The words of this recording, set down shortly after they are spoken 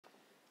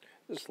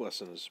This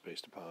lesson is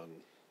based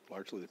upon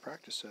largely the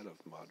practice set of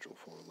Module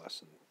 4,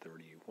 Lesson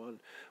 31,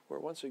 where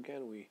once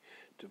again we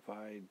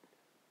divide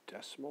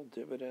decimal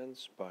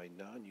dividends by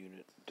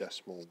non-unit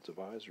decimal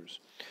divisors.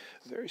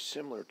 Very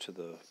similar to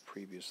the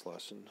previous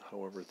lesson,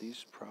 however,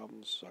 these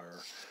problems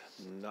are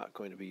not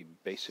going to be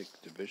basic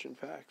division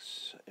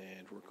facts,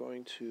 and we're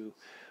going to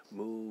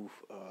move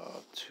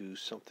to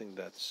something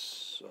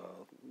that's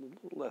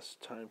less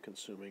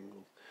time-consuming.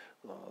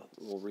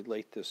 We'll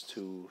relate this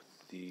to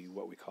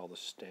what we call the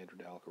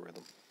standard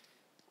algorithm.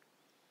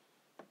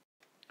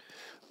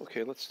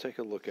 Okay, let's take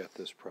a look at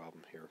this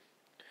problem here.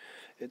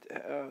 It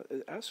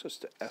asks us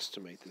to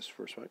estimate this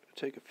first. So I'm going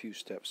to take a few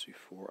steps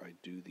before I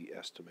do the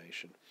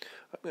estimation.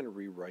 I'm going to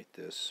rewrite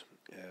this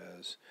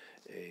as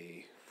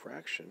a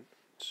fraction.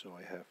 So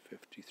I have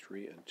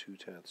 53 and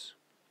 2/10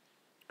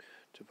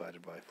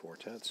 divided by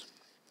 4/10.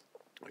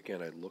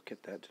 Again, I look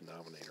at that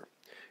denominator.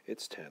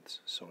 It's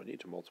tenths, so I need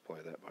to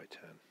multiply that by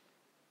 10.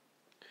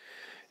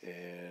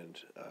 And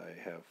I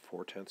have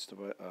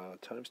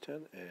 4/10 times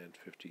 10 and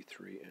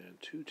 53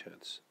 and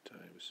 2/10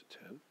 times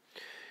 10.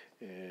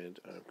 And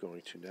I'm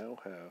going to now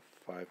have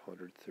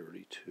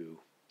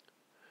 532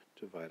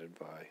 divided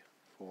by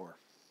 4.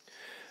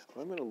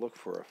 I'm going to look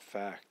for a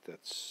fact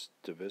that's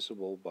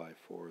divisible by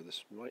 4.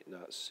 This might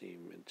not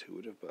seem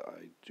intuitive, but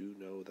I do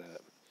know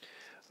that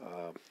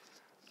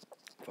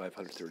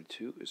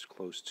 532 is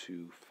close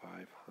to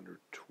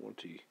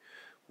 520,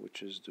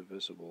 which is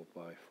divisible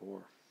by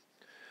 4.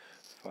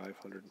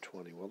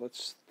 520. Well,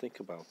 let's think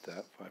about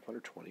that.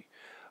 520.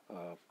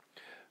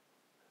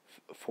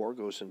 4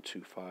 goes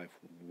into 5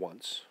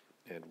 once,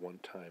 and 1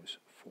 times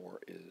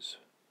 4 is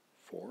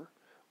 4.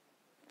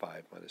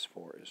 5 minus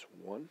 4 is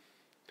 1.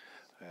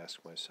 I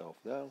ask myself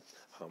now,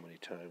 how many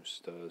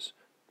times does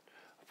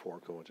 4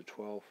 go into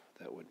 12?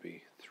 That would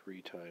be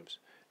 3 times,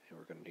 and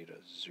we're going to need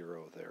a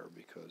 0 there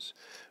because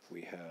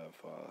we have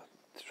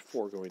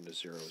 4 going to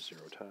 0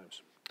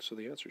 times. So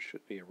the answer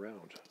should be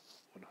around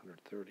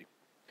 130.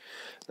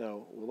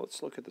 Now,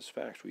 let's look at this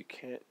fact. We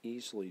can't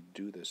easily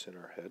do this in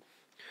our head.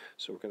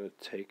 So we're going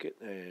to take it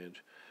and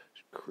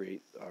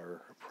create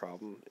our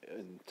problem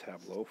in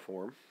tableau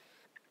form,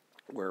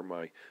 where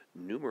my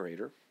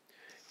numerator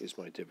is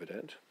my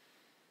dividend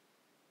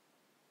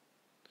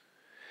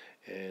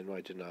and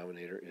my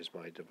denominator is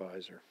my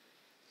divisor.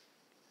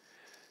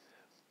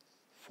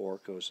 4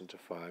 goes into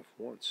 5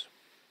 once.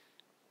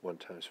 1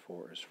 times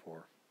 4 is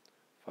 4.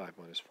 5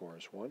 minus 4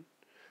 is 1.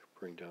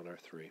 Bring down our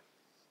 3.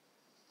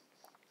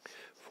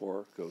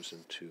 4 goes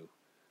into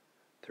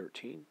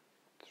 13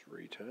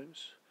 3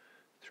 times.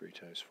 3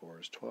 times 4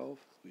 is 12.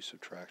 We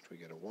subtract, we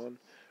get a 1.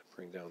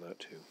 Bring down that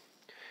 2.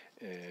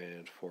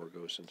 And 4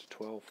 goes into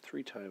 12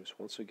 3 times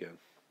once again.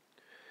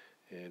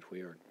 And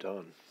we are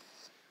done.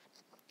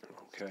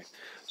 Okay,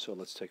 so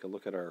let's take a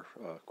look at our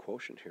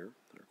quotient here.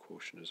 Our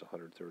quotient is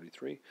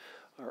 133.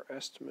 Our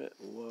estimate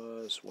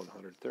was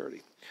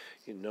 130.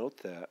 You note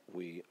that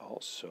we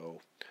also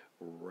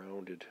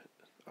rounded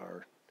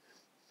our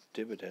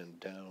dividend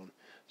down,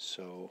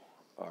 so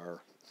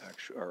our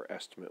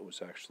estimate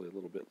was actually a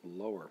little bit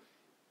lower.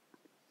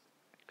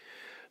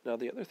 Now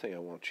the other thing I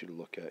want you to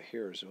look at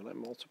here is when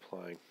I'm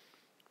multiplying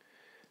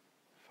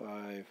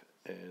 5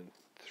 and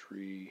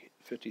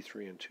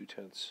 53 and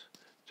 2/10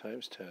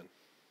 times 10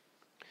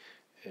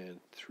 and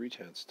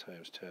 3/10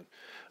 times 10.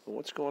 And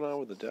what's going on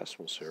with the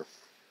decimals here?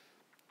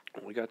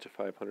 When we got to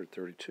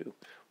 532,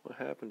 what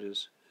happened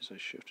is I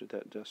shifted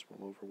that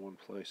decimal over one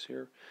place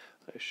here.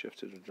 I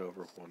shifted it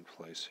over one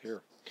place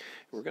here.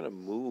 We're going to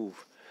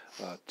move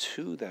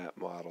to that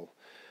model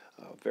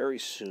very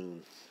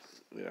soon,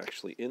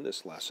 actually in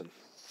this lesson.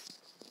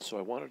 So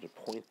I wanted to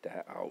point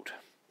that out.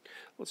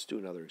 Let's do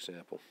another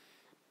example.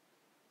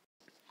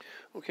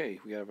 Okay,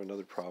 we have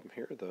another problem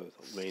here. The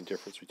main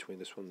difference between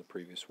this one and the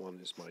previous one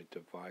is my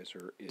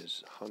divisor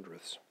is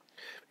hundredths.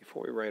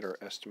 Before we write our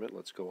estimate,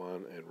 let's go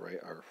on and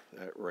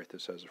write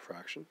this as a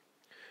fraction.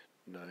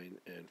 9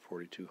 and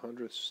 42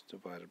 hundredths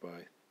divided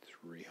by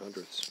 3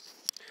 hundredths.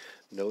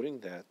 Noting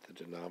that the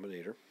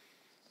denominator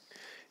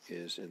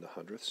is in the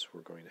hundredths,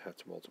 we're going to have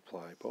to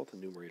multiply both the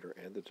numerator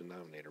and the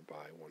denominator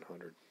by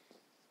 100.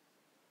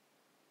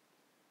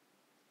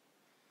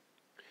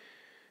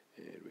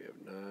 And we have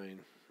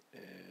 9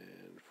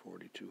 and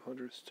 42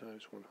 hundredths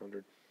times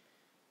 100.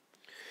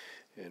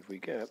 And we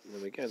get,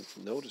 and again,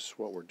 notice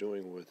what we're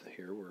doing with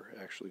here. We're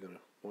actually going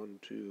to 1,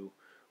 2,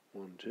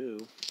 1,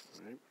 2,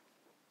 right?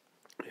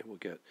 And we'll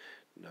get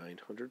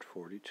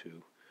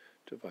 942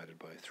 divided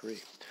by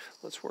 3.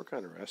 Let's work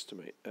on our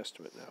estimate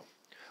now.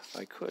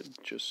 I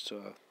could just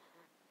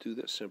do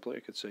this simply. I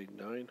could say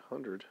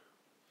 900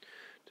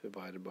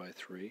 divided by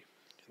 3,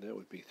 and that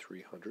would be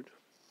 300.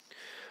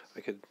 I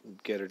could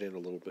get it in a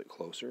little bit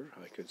closer.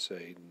 I could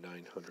say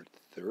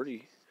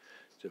 930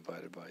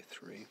 divided by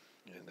 3,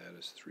 and that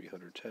is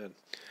 310.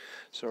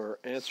 So our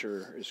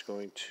answer is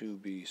going to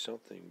be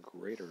something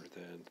greater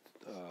than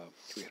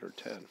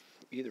 310.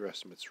 Either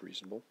estimate's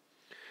reasonable.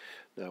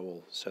 Now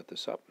we'll set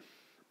this up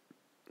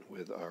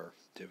with our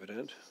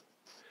dividend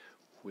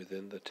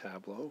within the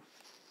tableau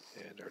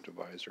and our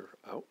divisor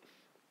out.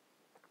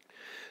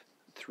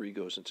 3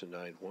 goes into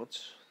 9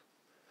 once.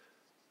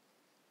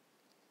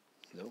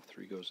 No,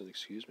 3 goes in,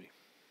 excuse me.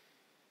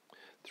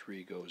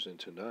 3 goes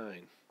into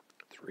 9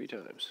 3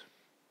 times.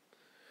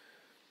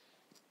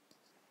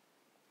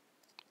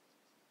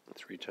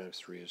 3 times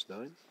 3 is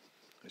 9.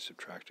 I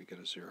subtract to get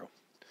a 0.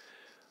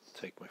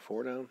 Take my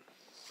 4 down.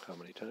 How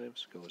many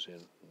times? Goes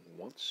in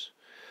once.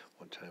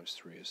 1 times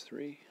 3 is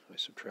 3. I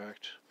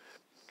subtract,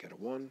 get a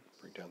 1,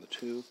 bring down the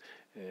 2,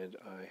 and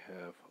I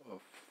have a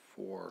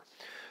 4.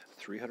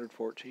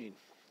 314.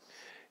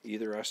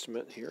 Either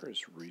estimate here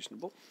is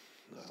reasonable.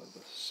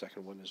 The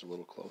second one is a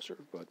little closer,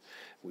 but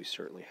we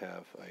certainly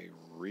have a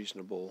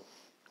reasonable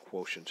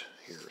quotient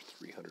here,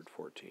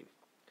 314.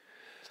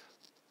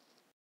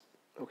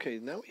 Okay,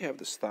 now we have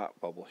this thought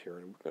bubble here,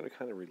 and we're going to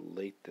kind of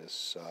relate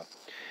this.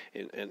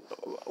 And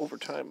over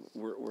time,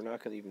 we're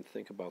not going to even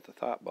think about the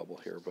thought bubble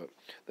here, but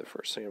the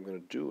first thing I'm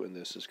going to do in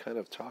this is kind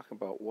of talk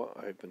about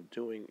what I've been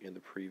doing in the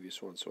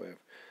previous one. So I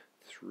have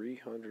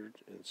 3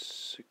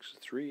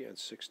 and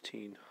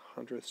 16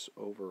 hundredths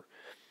over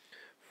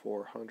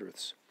 4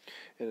 hundredths.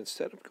 And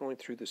instead of going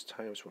through this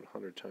times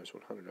 100 times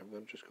 100, I'm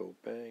going to just go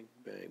bang,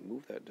 bang,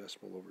 move that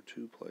decimal over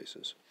 2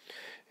 places.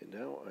 And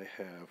now I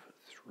have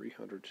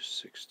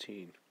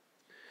 316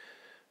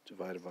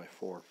 divided by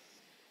 4.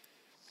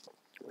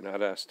 We're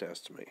not asked to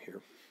estimate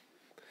here,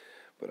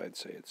 but I'd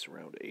say it's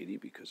around 80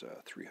 because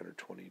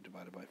 320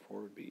 divided by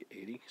 4 would be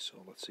 80.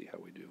 So let's see how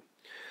we do.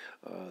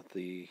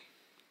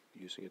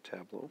 Using a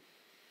tableau.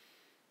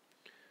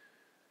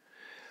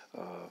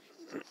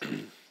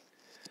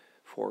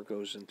 4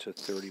 goes into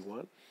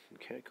 31. We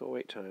can't go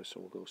 8 times, so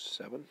we'll go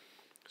 7.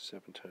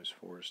 7 times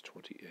 4 is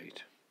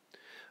 28.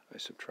 I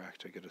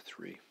subtract, I get a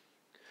 3.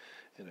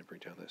 And I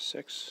bring down that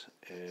 6,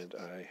 and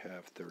I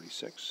have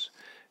 36.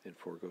 And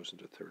 4 goes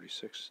into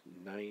 36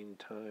 9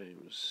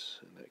 times,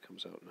 and that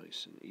comes out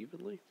nice and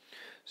evenly.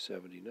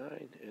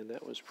 79, and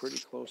that was pretty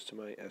close to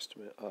my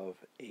estimate of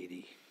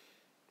 80.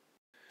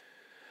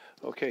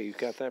 Okay, you've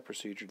got that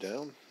procedure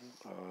down.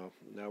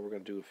 Now we're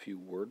going to do a few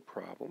word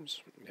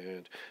problems.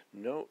 And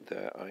note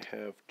that I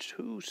have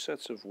 2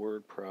 sets of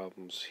word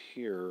problems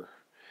here.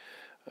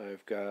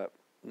 I've got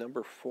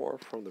number 4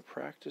 from the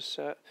practice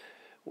set,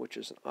 which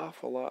is an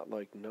awful lot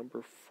like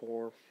number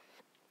 4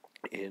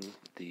 in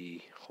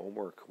the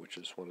homework, which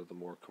is one of the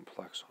more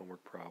complex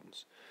homework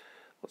problems.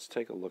 Let's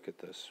take a look at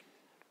this.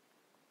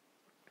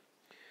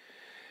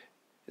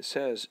 It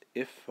says,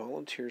 if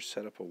volunteers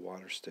set up a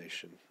water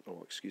station,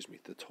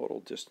 the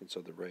total distance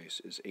of the race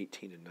is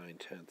 18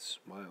 9/10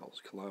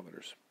 miles,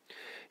 kilometers.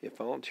 If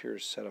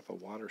volunteers set up a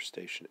water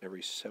station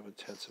every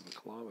 7/10 of a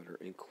kilometer,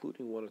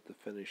 including one at the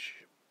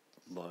finish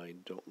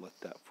line, don't let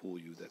that fool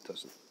you. That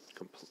doesn't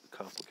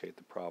complicate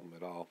the problem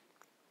at all.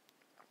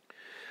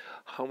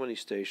 How many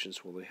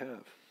stations will they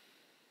have?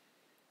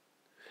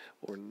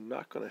 We're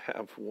not going to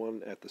have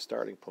one at the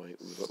starting point,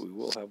 but we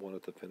will have one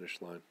at the finish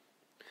line.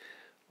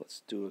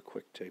 Let's do a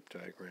quick tape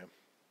diagram.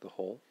 The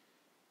whole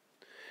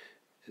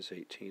is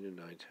 18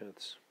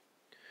 9/10.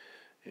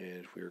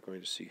 And we are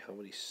going to see how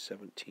many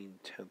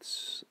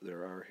 17/10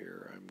 there are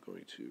here.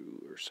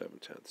 or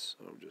 7/10.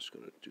 I'm just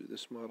going to do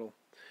this model,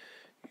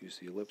 use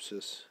the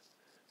ellipsis,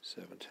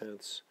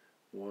 7/10,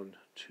 1,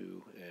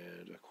 2,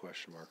 and a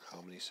question mark.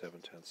 How many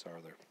 7/10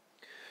 are there?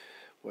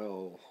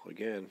 Well,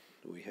 again,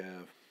 we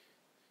can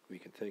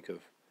think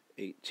of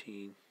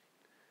 18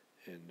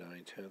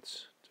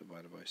 9/10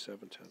 divided by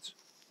 7/10.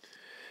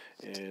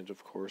 And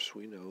of course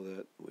we know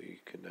that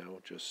we can now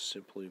just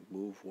simply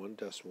move one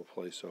decimal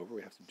place over.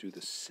 We have to do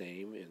the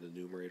same in the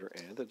numerator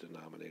and the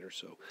denominator.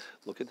 So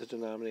look at the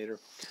denominator.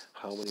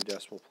 How many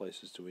decimal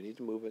places do we need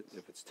to move it?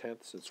 If it's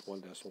tenths, it's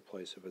 1 decimal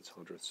place. If it's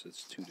hundredths,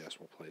 it's 2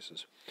 decimal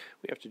places.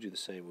 We have to do the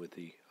same with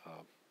the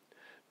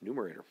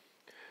numerator.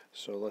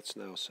 So let's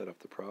now set up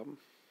the problem.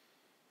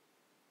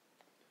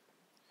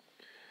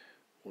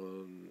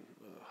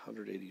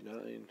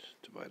 189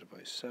 divided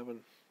by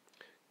 7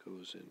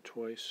 goes in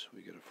twice.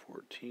 We get a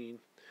 14.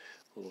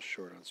 A little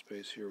short on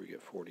space here. We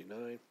get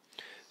 49.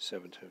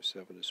 7 times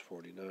 7 is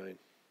 49.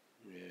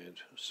 And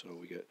so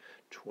we get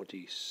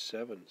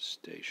 27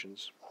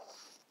 stations.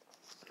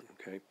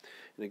 Okay.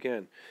 And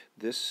again,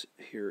 this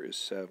here is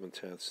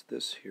 7/10.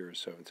 This here is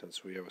 7/10.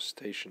 So we have a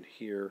station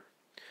here,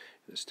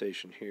 and a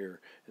station here,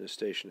 and a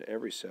station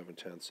every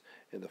 7/10.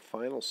 And the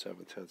final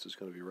 7/10 is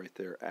going to be right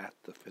there at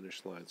the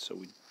finish line. So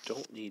we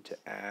don't need to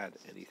add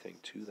anything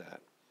to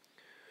that.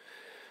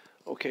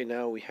 Okay,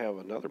 now we have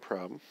another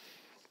problem.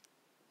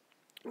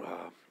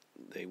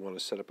 They want to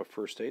set up a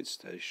first aid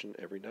station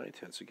every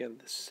 9/10. Again,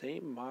 the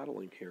same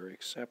modeling here,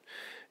 except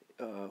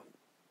the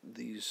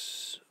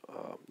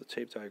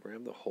tape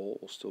diagram, the whole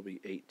will still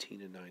be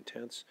 18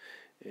 9/10.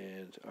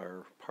 And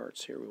our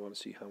parts here, we want to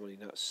see how many,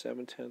 not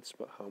 7/10,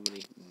 but how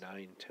many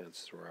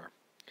 9/10 there are.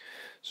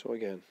 So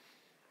again,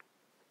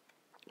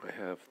 I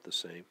have the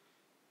same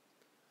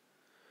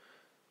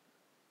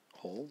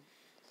whole.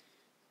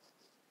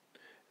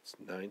 It's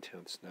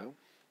 9/10 now.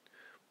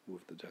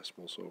 Move the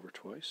decimals over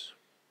twice.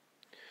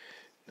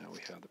 Now we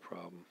have the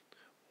problem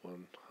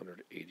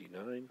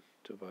 189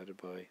 divided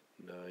by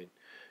 9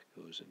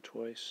 goes in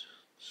twice.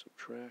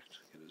 subtract,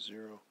 get a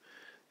 0,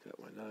 got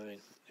my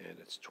 9, and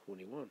it's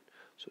 21.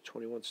 So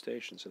 21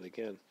 stations, and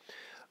again,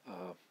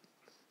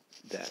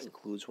 that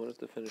includes one at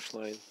the finish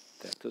line.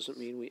 That doesn't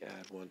mean we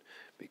add one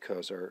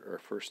because our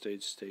first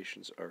stage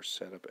stations are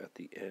set up at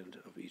the end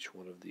of each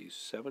one of these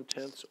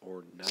 7/10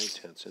 or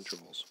 9/10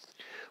 intervals.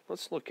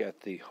 Let's look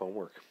at the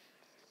homework.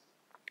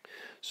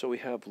 So we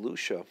have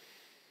Lucia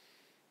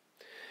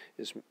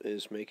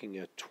is making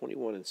a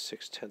 21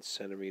 6/10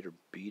 centimeter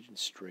beaded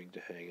string to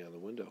hang on the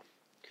window.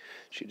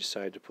 She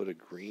decided to put a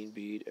green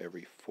bead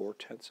every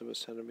 4/10 of a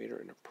centimeter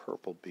and a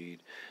purple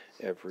bead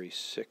every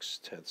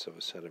 6/10 of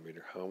a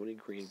centimeter. How many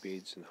green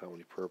beads and how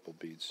many purple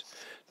beads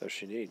does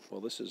she need?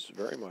 Well, this is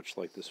very much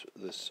like this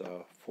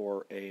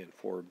 4A and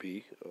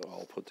 4B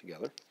all put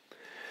together.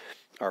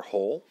 Our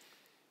hole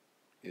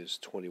is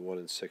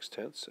 21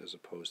 6/10 as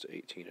opposed to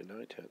 18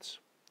 9/10.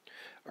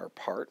 Our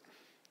part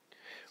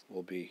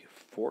will be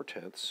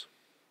 4/10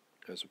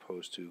 as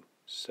opposed to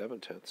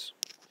 7/10.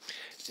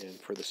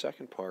 And for the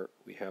second part,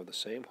 we have the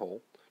same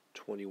hole,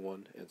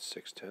 21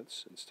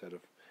 6/10 instead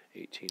of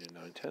 18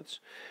 9/10.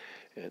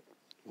 And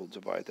we'll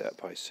divide that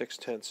by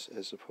 6/10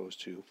 as opposed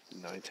to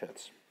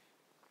 9/10.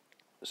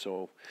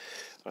 So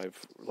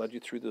I've led you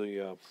through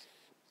the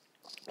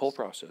whole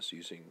process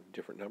using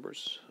different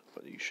numbers,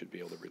 but you should be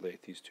able to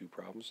relate these two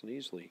problems and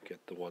easily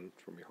get the one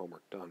from your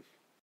homework done.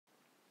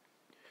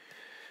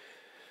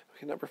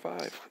 Okay, number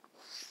 5.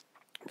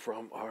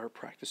 From our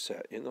practice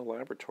set, in the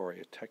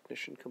laboratory, a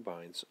technician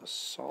combines a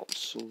salt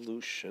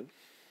solution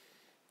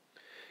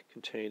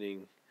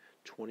containing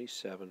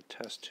 27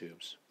 test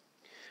tubes.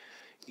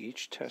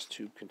 Each test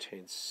tube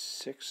contains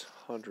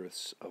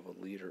 6/100ths of a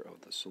liter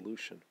of the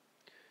solution.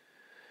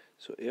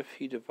 So if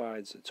he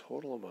divides the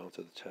total amount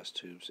of the test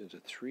tubes into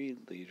 3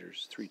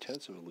 liters,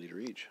 3/10 of a liter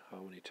each,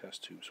 how many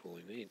test tubes will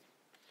he need?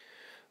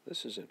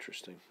 This is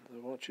interesting. I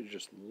want you to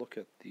just look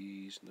at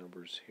these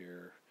numbers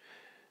here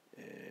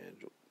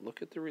and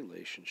look at the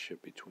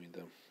relationship between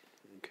them.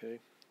 Okay,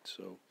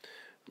 so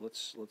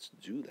let's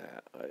do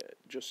that.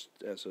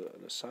 Just as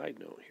an aside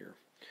note here,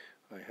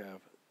 I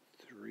have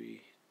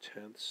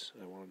 3/10.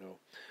 I want to know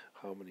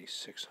how many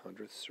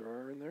 6/100ths there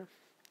are in there,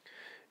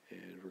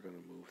 and we're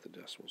going to move the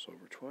decimals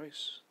over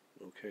twice.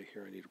 Okay,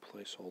 here I need a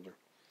placeholder.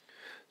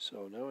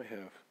 So now I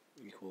have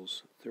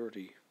equals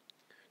 30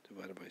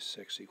 divided by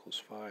 6 equals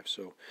 5.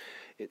 So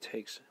it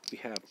takes, we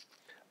have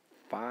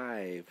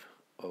 5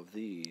 of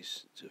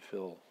these to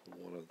fill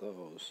one of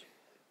those.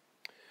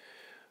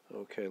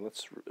 Okay,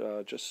 let's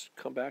just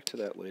come back to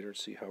that later and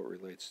see how it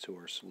relates to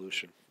our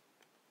solution.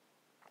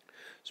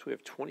 So we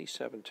have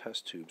 27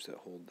 test tubes that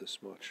hold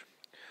this much.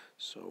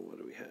 So what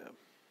do we have?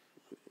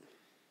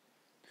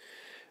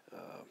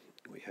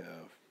 We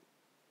have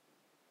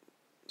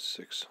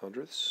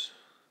 6/100ths,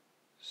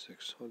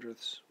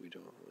 6/100ths. We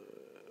don't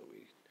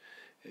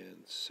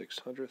and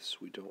 6/100ths.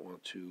 We don't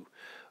want to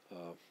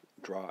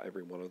draw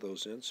every one of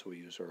those in, so we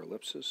use our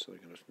ellipses. So I'm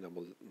going to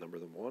number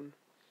them 1,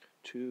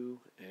 2,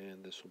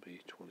 and this will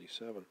be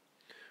 27.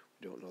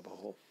 We don't know the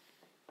whole.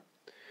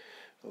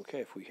 Okay,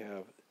 if we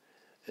have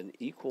an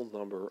equal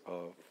number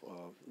of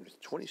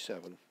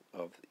 27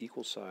 of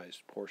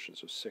equal-sized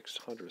portions of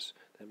 6/100ths,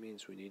 that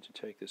means we need to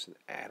take this and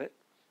add it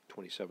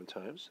 27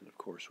 times, and of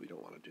course we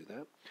don't want to do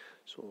that.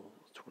 So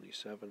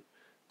 27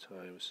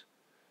 times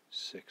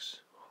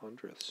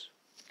 6/100ths.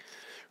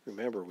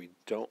 Remember, we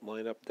don't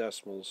line up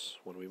decimals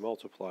when we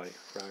multiply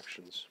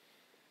fractions,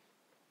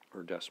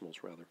 or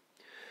decimals rather.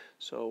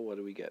 So what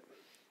do we get?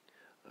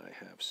 I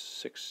have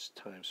 6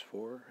 times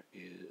 4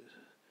 is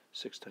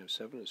 6 times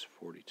 7 is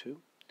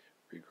 42.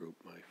 Regroup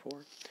my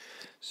 4.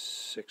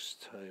 6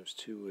 times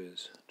 2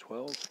 is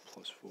 12,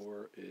 plus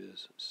 4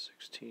 is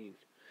 16.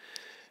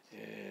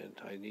 And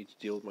I need to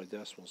deal with my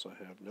decimals. I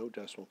have no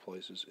decimal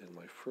places in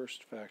my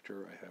first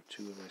factor. I have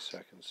 2 in my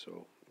second,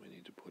 so we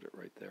need to put it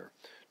right there,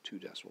 2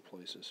 decimal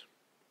places.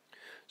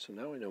 So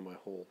now I know my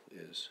whole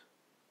is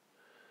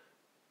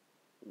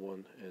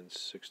 1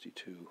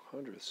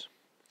 62/100ths.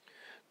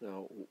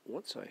 Now,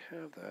 once I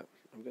have that,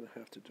 I'm going to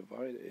have to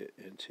divide it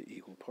into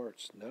equal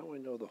parts. Now I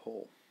know the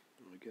whole.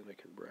 Again, I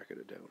can bracket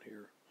it down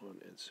here, 1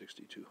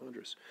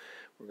 62/100ths.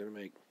 We're going to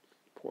make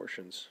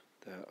portions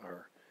that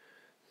are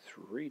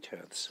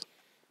 3/10.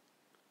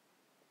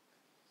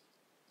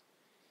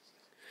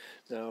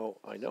 Now,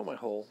 I know my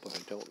whole, but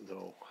I don't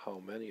know how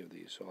many of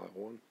these. So I'll have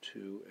 1,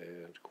 2,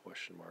 and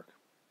question mark.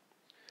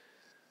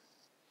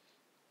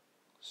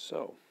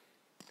 So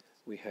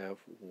we have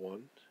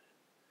 1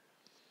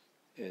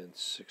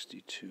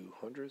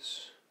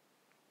 62/100ths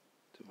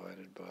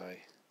divided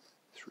by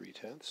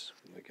 3/10.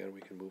 And again,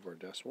 we can move our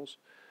decimals.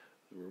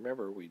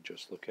 Remember, we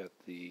just look at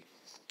the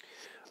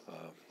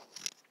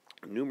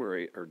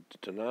numerator or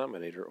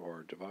denominator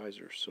or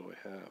divisor. So I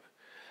have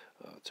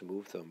to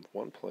move them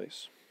one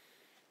place,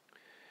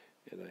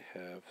 and I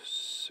have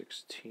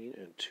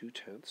 16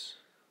 2/10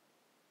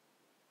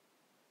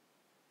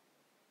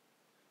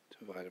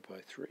 divided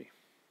by 3.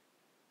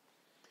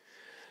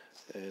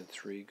 And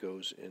 3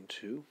 goes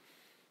into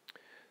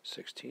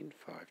 16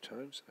 5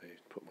 times. I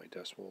put my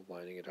decimal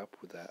lining it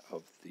up with that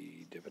of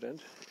the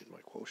dividend in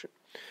my quotient,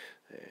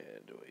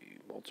 and we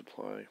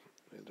multiply,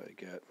 and I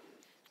get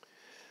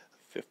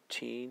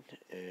 15,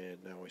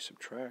 and now I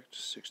subtract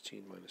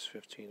 16 minus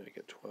 15, I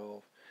get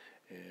 12,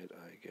 and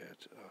I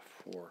get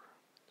 4.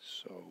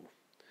 So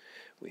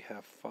we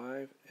have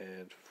 5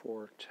 and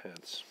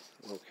 4/10.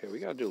 Okay, we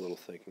got to do a little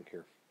thinking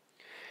here.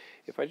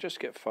 If I just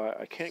get 5,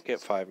 I can't get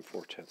 5 and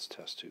 4/10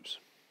 test tubes.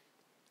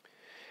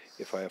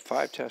 If I have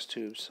 5 test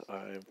tubes,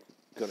 I'm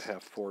going to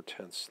have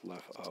 4/10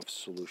 left of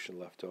solution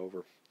left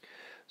over.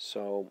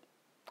 So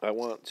I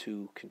want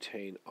to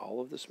contain all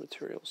of this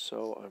material,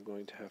 so I'm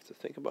going to have to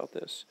think about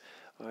this.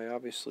 I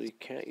obviously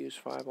can't use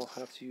 5. I'll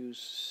have to use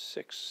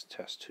 6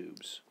 test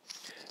tubes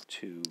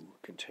to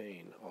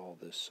contain all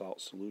this salt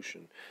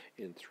solution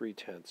in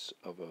 3/10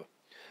 of a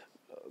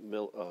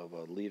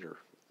liter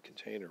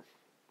container.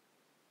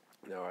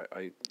 Now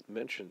I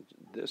mentioned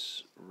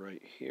this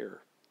right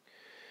here,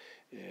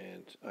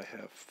 and I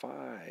have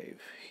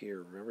 5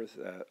 here. Remember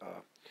that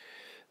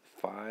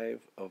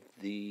 5 of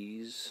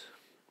these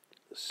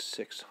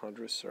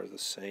 6/100ths are the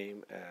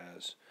same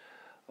as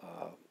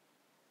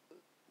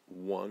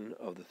 1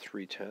 of the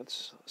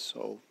 3/10.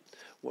 So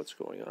what's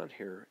going on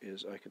here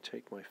is I can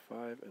take my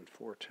 5 and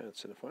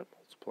 4/10, and if I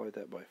multiply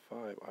that by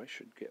 5, I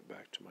should get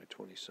back to my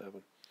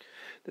 27.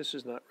 This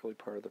is not really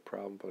part of the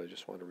problem, but I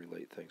just want to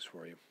relate things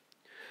for you.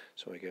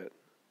 So I get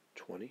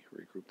 20,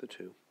 regroup the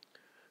 2.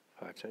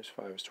 5 times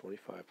 5 is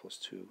 25, plus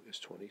 2 is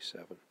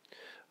 27.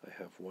 I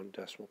have 1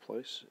 decimal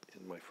place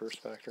in my first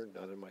factor,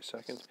 none in my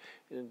second,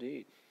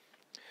 indeed.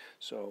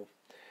 So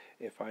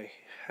if I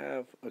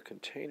have a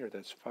container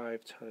that's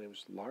 5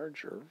 times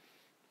larger,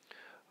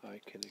 I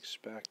can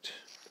expect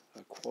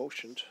a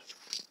quotient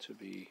to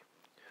be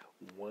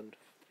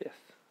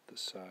 1/5 the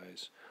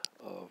size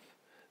of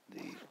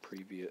the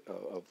previous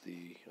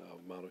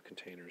amount of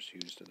containers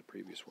used in the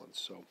previous one.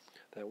 So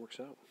that works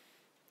out.